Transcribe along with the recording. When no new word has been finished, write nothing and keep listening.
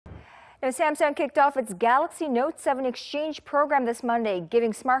Now, Samsung kicked off its Galaxy Note 7 exchange program this Monday,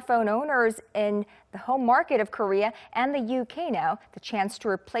 giving smartphone owners in the home market of Korea and the UK now the chance to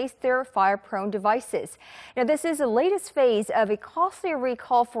replace their fire-prone devices. Now, this is the latest phase of a costly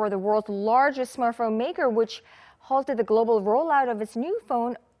recall for the world's largest smartphone maker, which halted the global rollout of its new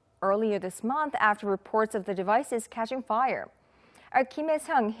phone earlier this month after reports of the devices catching fire. Our Kim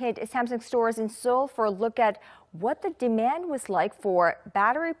Hyesung hit Samsung stores in Seoul for a look at what the demand was like for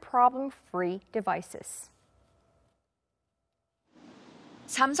battery problem-free devices.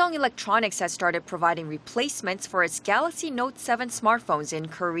 Samsung Electronics has started providing replacements for its Galaxy Note 7 smartphones in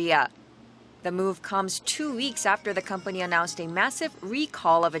Korea. The move comes 2 weeks after the company announced a massive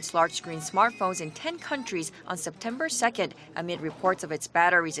recall of its large-screen smartphones in 10 countries on September 2nd amid reports of its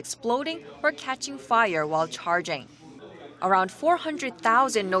batteries exploding or catching fire while charging. Around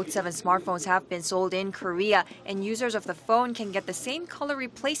 400,000 Note 7 smartphones have been sold in Korea, and users of the phone can get the same color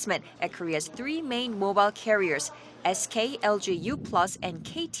replacement at Korea's 3 main mobile carriers, SK, LG U+, and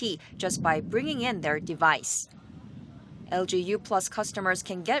KT, just by bringing in their device. LG U+ customers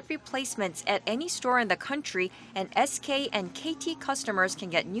can get replacements at any store in the country, and SK and KT customers can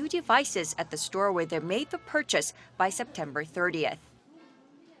get new devices at the store where they made the purchase by September 30th.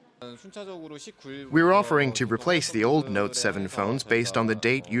 We're offering to replace the old Note 7 phones based on the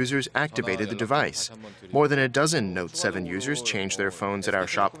date users activated the device. More than a dozen Note 7 users changed their phones at our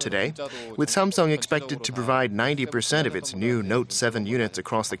shop today. With Samsung expected to provide 90% of its new Note 7 units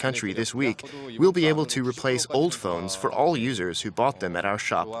across the country this week, we'll be able to replace old phones for all users who bought them at our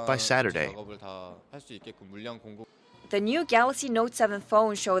shop by Saturday. The new Galaxy Note 7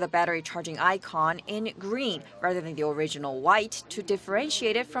 phones show the battery charging icon in green rather than the original white to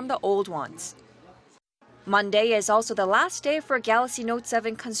differentiate it from the old ones. Monday is also the last day for Galaxy Note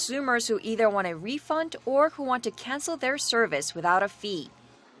 7 consumers who either want a refund or who want to cancel their service without a fee.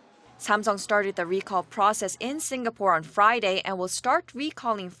 Samsung started the recall process in Singapore on Friday and will start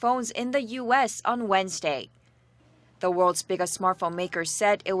recalling phones in the US on Wednesday. The world's biggest smartphone maker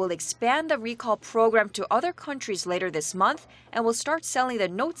said it will expand the recall program to other countries later this month and will start selling the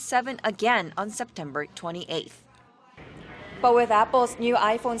Note 7 again on September 28th. But with Apple's new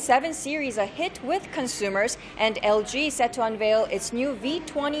iPhone 7 series a hit with consumers and LG set to unveil its new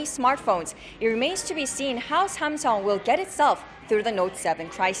V20 smartphones, it remains to be seen how Samsung will get itself through the Note 7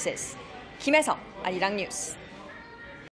 crisis. Kim Hyesung, Arirang News.